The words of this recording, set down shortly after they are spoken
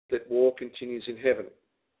that war continues in heaven.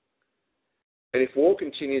 And if war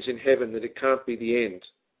continues in heaven, then it can't be the end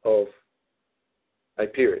of a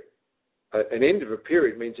period. An end of a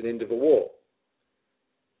period means an end of a war.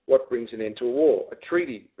 What brings an end to a war? A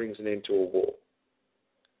treaty brings an end to a war.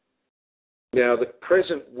 Now, the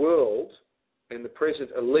present world and the present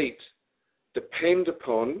elite depend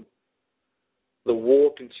upon the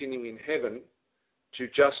war continuing in heaven to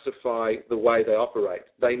justify the way they operate.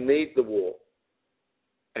 They need the war.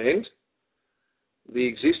 And the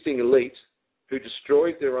existing elite, who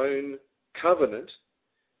destroyed their own covenant,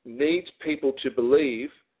 needs people to believe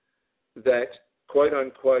that,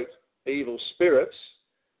 quote-unquote, evil spirits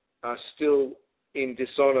are still in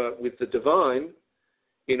dishonor with the divine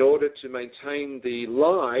in order to maintain the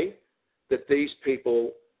lie that these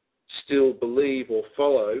people still believe or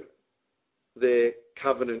follow their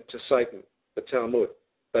covenant to Satan, the Talmud.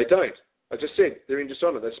 They don't. I just said they're in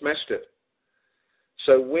dishonor. They smashed it.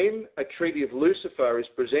 So when a treaty of Lucifer is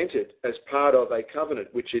presented as part of a covenant,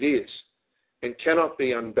 which it is, and cannot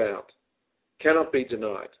be unbound, cannot be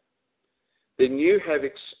denied, then you have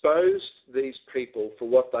exposed these people for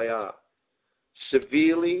what they are: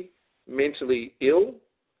 severely mentally ill,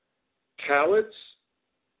 cowards,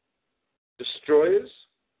 destroyers.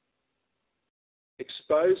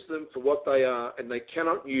 Expose them for what they are, and they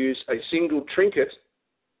cannot use a single trinket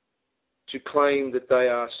to claim that they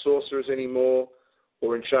are sorcerers anymore,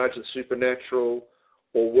 or in charge of the supernatural,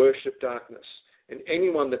 or worship darkness. And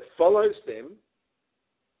anyone that follows them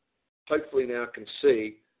hopefully now can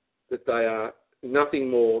see that they are nothing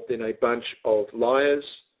more than a bunch of liars,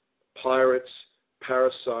 pirates,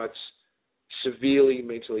 parasites, severely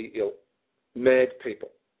mentally ill, mad people.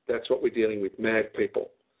 That's what we're dealing with, mad people.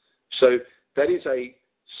 So that is a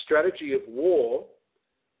strategy of war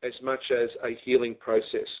as much as a healing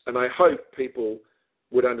process. And I hope people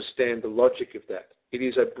would understand the logic of that. It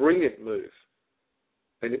is a brilliant move,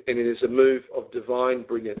 and it is a move of divine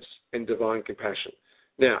brilliance and divine compassion.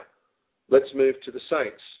 Now, let's move to the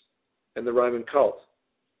saints and the Roman cult.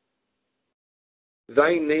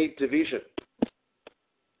 They need division.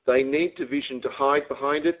 They need division to hide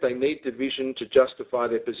behind it. They need division to justify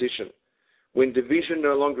their position. When division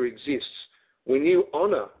no longer exists, when you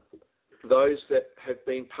honor those that have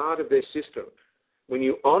been part of their system, when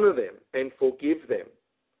you honor them and forgive them,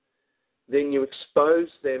 then you expose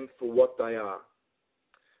them for what they are.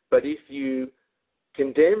 But if you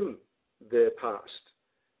condemn their past,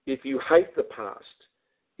 if you hate the past,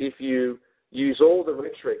 if you use all the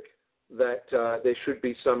rhetoric that there should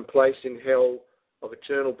be some place in hell of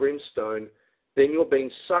eternal brimstone, then you're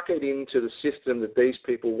being suckered into the system that these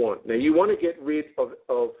people want. Now, you want to get rid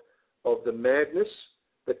of the madness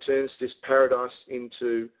that turns this paradise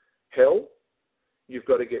into hell. You've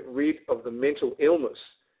got to get rid of the mental illness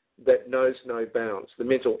that knows no bounds. The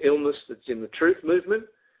mental illness that's in the truth movement,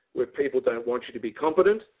 where people don't want you to be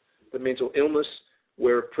competent. The mental illness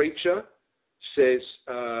where a preacher says,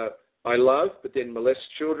 I love, but then molests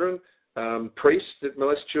children. Priests that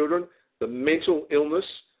molest children. The mental illness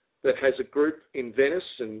that has a group in Venice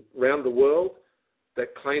and around the world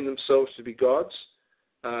that claim themselves to be gods,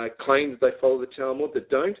 claim that they follow the Talmud,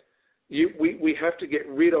 that don't. We have to get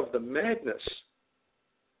rid of the madness.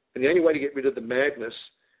 And the only way to get rid of the madness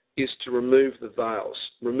is to remove the veils,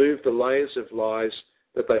 remove the layers of lies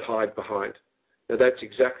that they hide behind. Now, that's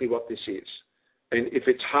exactly what this is. And if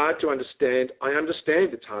it's hard to understand, I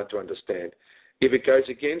understand it's hard to understand. If it goes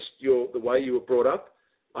against the way you were brought up,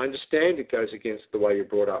 I understand it goes against the way you're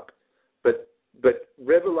brought up. But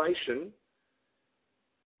revelation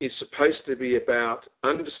is supposed to be about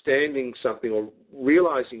understanding something or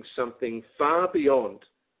realizing something far beyond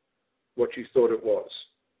what you thought it was.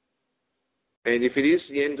 And if it is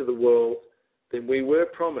the end of the world, then we were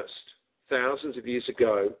promised thousands of years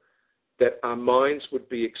ago that our minds would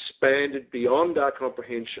be expanded beyond our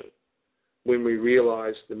comprehension when we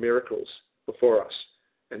realize the miracles before us.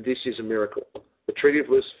 And this is a miracle. The Treaty of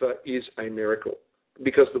Lucifer is a miracle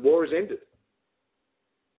because the war is ended.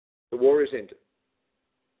 The war is ended.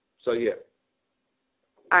 So, yeah.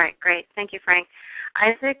 All right, great. Thank you, Frank.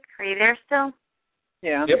 Isaac, are you there still?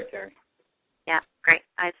 Yeah, I'm here, Terry. Yeah, great.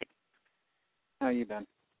 Isaac. How you been?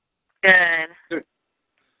 Good.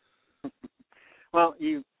 Well,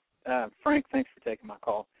 Frank, thanks for taking my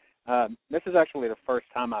call. This is actually the first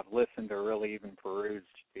time I've listened or really even perused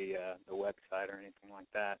the website or anything like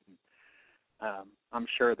that. And, I'm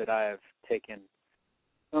sure that I have taken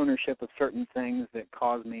ownership of certain things that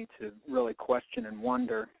cause me to really question and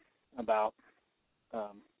wonder about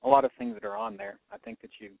a lot of things that are on there. I think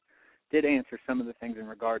that you did answer some of the things in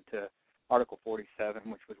regard to Article 47,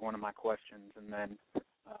 which was one of my questions, and then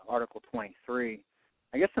Article 23.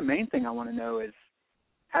 I guess the main thing I want to know is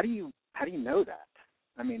how do you know that?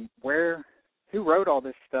 I mean, who wrote all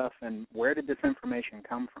this stuff, and where did this information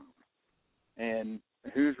come from? And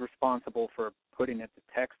who's responsible for putting it to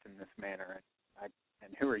text in this manner?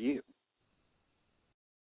 And who are you?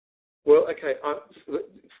 Well, okay,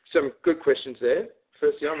 some good questions there.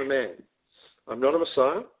 Firstly, I'm a man. I'm not a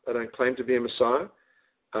Messiah. I don't claim to be a Messiah.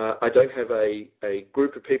 I don't have a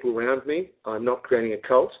group of people around me. I'm not creating a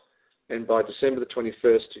cult. And by December the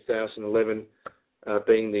 21st, 2011,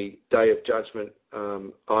 being the day of judgment,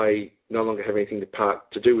 I no longer have anything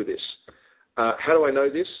to do with this. How do I know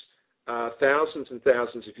this? Thousands and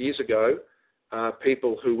thousands of years ago,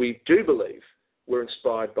 people who we do believe were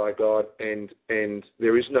inspired by God, and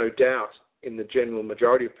there is no doubt in the general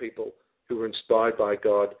majority of people who were inspired by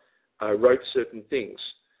God, wrote certain things.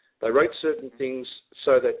 They wrote certain things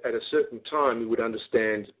so that at a certain time we would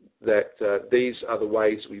understand that these are the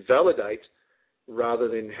ways we validate, rather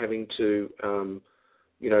than having to,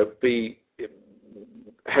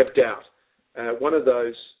 have doubt. One of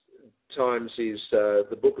those times is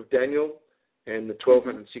the book of Daniel and the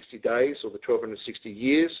 1260 days, or the 1260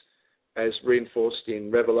 years, as reinforced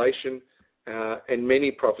in Revelation, and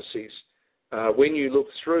many prophecies. When you look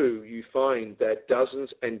through, you find that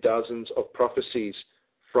dozens and dozens of prophecies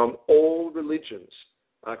from all religions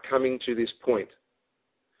are coming to this point.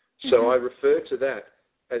 So I refer to that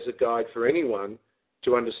as a guide for anyone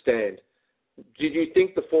to understand. Did you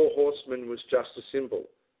think the four horsemen was just a symbol?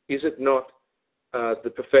 Is it not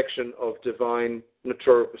the perfection of divine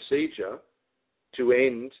natural procedure to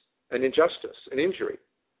end an injustice, an injury?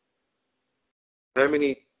 How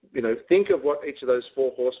many, think of what each of those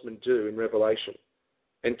four horsemen do in Revelation,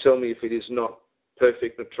 and tell me if it is not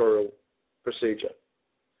perfect natural procedure.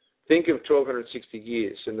 Think of 1260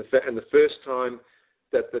 years and the first time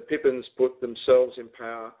that the Pippins put themselves in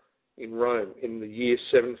power in Rome in the year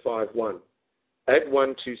 751. Add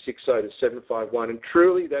 1260 to 751, and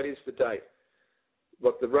truly that is the date.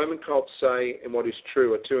 What the Roman cults say and what is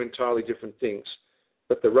true are two entirely different things.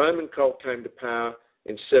 But the Roman cult came to power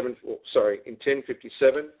in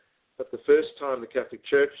 1057, but the first time the Catholic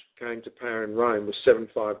Church came to power in Rome was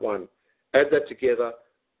 751. Add that together,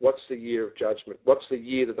 what's the year of judgment? What's the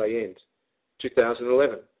year that they end?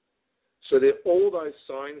 2011. So there are all those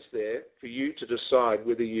signs there for you to decide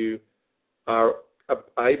whether you are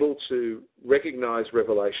able to recognize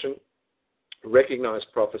revelation, recognize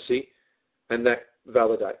prophecy, and that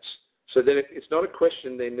validates. So then it's not a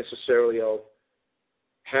question then necessarily of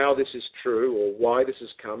how this is true or why this has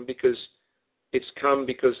come, because it's come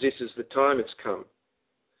because this is the time it's come.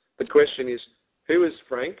 The question is, who is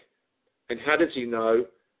Frank, and how does he know,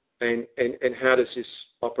 and how does this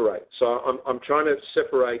operate? So I'm trying to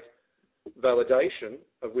separate validation,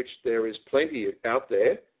 of which there is plenty out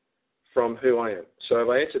there, from who I am. So have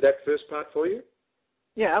I answered that first part for you?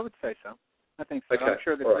 Yeah, I would say so. I think so. Okay. I'm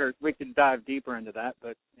sure that we could dive deeper into that,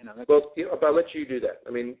 but Well, I'll let you do that.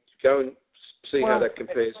 I mean, go and see how that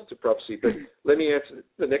compares to prophecy. But let me answer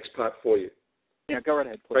the next part for you. Yeah, go right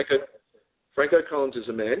ahead, please. Franco Collins is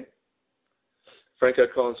a man. Franco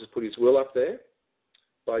Collins has put his will up there.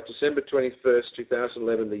 By December 21st,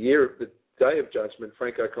 2011, the day of judgment,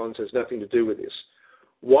 Franco Collins has nothing to do with this.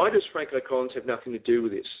 Why does Franco Collins have nothing to do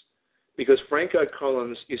with this? Because Franco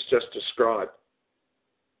Collins is just a scribe.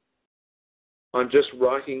 I'm just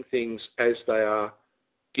writing things as they are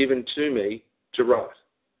given to me to write.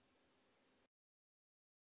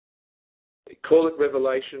 Call it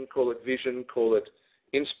revelation, call it vision, call it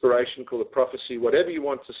inspiration, call it prophecy, whatever you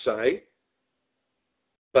want to say,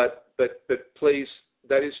 but please,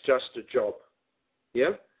 that is just a job.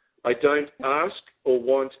 Yeah? I don't ask or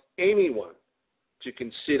want anyone to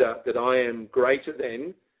consider that I am greater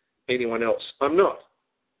than anyone else. I'm not.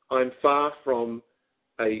 I'm far from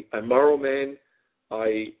a moral man.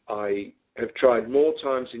 I have tried more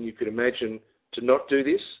times than you could imagine to not do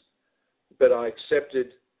this, but I accepted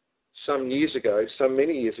many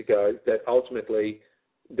years ago, that ultimately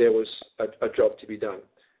there was a job to be done.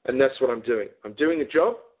 And that's what I'm doing. I'm doing a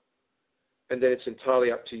job, and then it's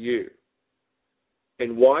entirely up to you.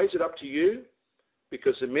 And why is it up to you?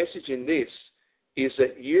 Because the message in this is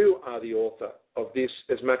that you are the author of this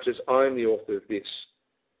as much as I'm the author of this.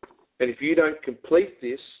 And if you don't complete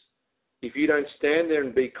this, if you don't stand there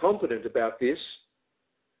and be competent about this,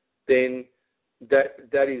 then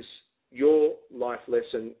that is your life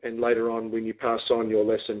lesson, and later on when you pass on your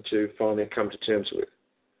lesson to finally come to terms with.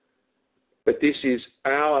 But this is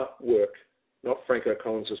our work, not Franco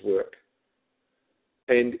Collins' work.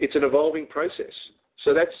 And it's an evolving process.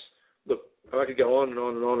 So look, I could go on and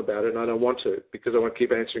on and on about it, and I don't want to, because I want to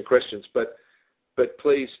keep answering questions. But But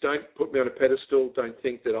please don't put me on a pedestal. Don't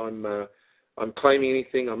think that I'm claiming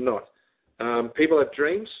anything. I'm not. People have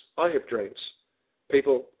dreams. I have dreams.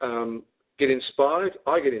 People get inspired.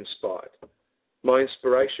 I get inspired. My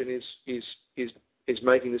inspiration is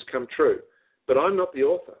making this come true. But I'm not the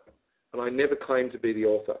author, and I never claim to be the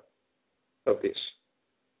author of this.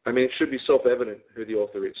 I mean, it should be self-evident who the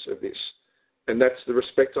author is of this, and that's the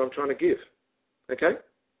respect I'm trying to give. Okay?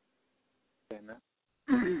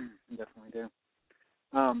 Definitely do.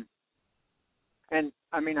 And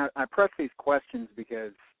I mean, I press these questions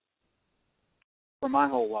because for my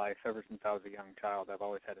whole life, ever since I was a young child, I've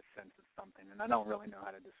always had a sense of something, and I don't really know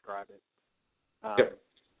how to describe it. Yep.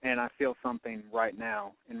 And I feel something right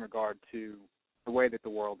now in regard to the way that the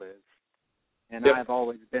world is. And Yep. I've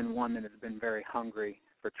always been one that has been very hungry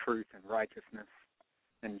for truth and righteousness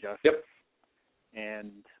and justice. Yep.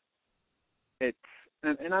 And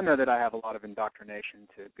and I know that I have a lot of indoctrination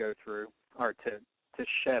to go through, or to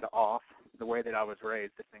shed off the way that I was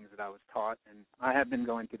raised, the things that I was taught. And I have been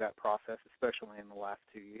going through that process, especially in the last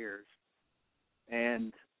 2 years.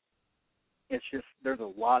 And it's just, there's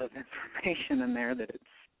a lot of information in there that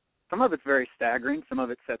some of it's very staggering. Some of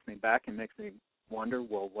it sets me back and makes me wonder,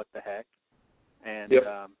 well, what the heck? And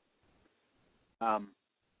yep. I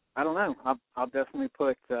don't know. I'll definitely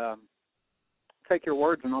take your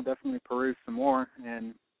words, and I'll definitely peruse some more.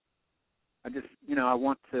 And I just, I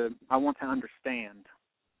want to understand,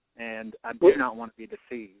 and I do not want to be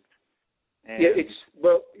deceived. And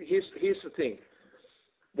here's the thing.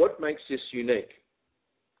 What makes this unique?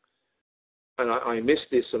 And I missed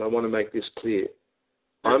this, and I want to make this clear.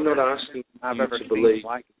 I'm not asking you to believe.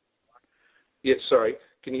 Like it. Yeah, sorry.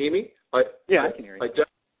 Can you hear me? I can hear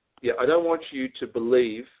you. I don't want you to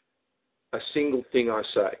believe a single thing I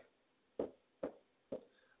say.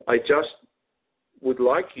 I just would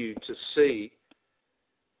like you to see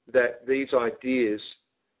that these ideas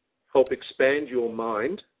help expand your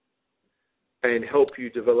mind and help you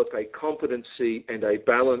develop a competency and a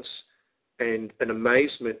balance and an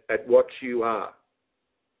amazement at what you are.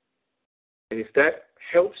 And if that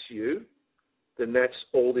helps you, then that's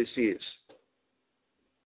all this is.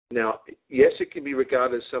 Now, yes, it can be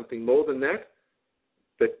regarded as something more than that,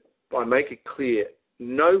 but I make it clear,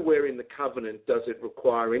 nowhere in the covenant does it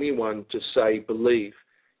require anyone to say believe.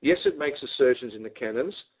 Yes, it makes assertions in the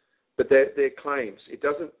canons, but they're claims. It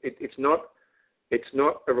doesn't. It's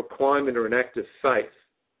not a requirement or an act of faith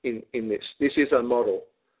in this. This is a model,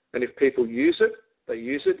 and if people use it, they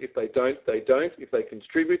use it. If they don't, they don't. If they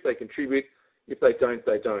contribute, they contribute. If they don't,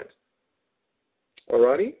 they don't.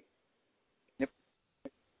 Alrighty. Yep.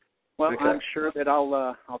 Well, okay. I'm sure that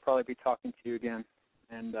I'll probably be talking to you again,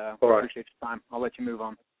 and appreciate your time. I'll let you move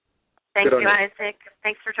on. Thank you, Isaac.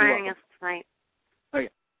 Thanks for joining us tonight. Okay.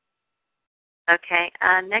 Okay.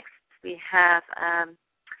 Next we have.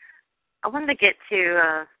 I wanted to get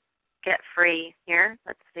to Get Free here.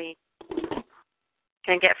 Let's see.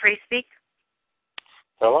 Can Get Free speak?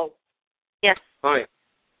 Hello? Yes. Hi.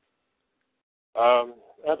 I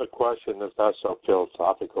have a question that's not so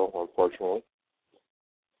philosophical, unfortunately.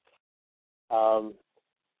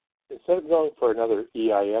 Instead of going for another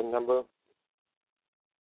EIN number,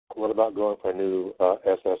 what about going for a new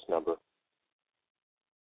SS number?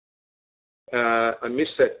 I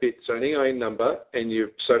missed that bit. So an EIN number and your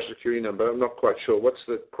Social Security number. I'm not quite sure. What's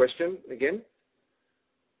the question again?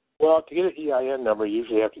 Well, to get an EIN number, you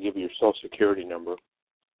usually have to give your Social Security number.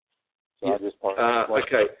 So yeah. I just want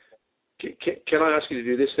okay. Can I ask you to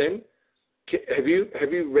do this then? Have you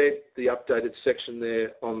read the updated section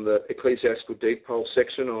there on the ecclesiastical deed poll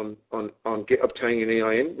section on obtaining an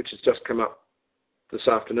EIN, which has just come up this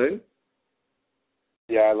afternoon?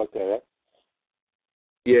 Yeah, I looked at it.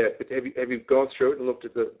 Yeah, but have you gone through it and looked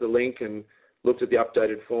at the link and looked at the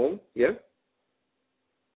updated form? Yeah?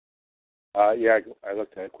 Yeah, I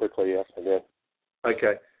looked at it quickly, yes, I did.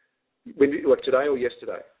 Okay. What, today or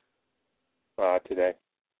yesterday? Today.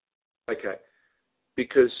 Okay.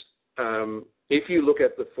 Because if you look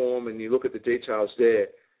at the form and you look at the details there,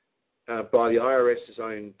 by the IRS's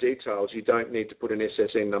own details, you don't need to put an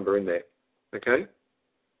SSN number in there. Okay?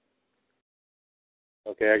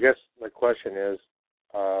 Okay, I guess my question is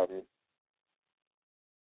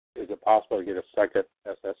it possible to get a second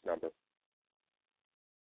SS number?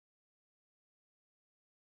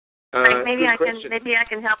 Maybe I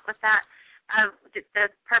can help with that. The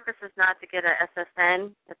purpose is not to get a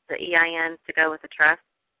SSN. It's the EIN to go with the trust,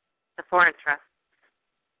 the foreign trust.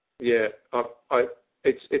 Yeah,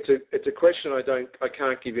 it's a question I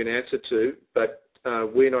can't give you an answer to, but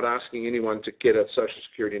we're not asking anyone to get a Social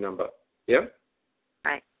Security number. Yeah.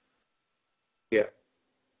 Right. Yeah.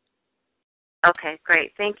 Okay,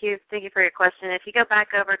 great. Thank you. Thank you for your question. If you go back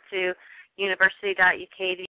over to university.ucadia,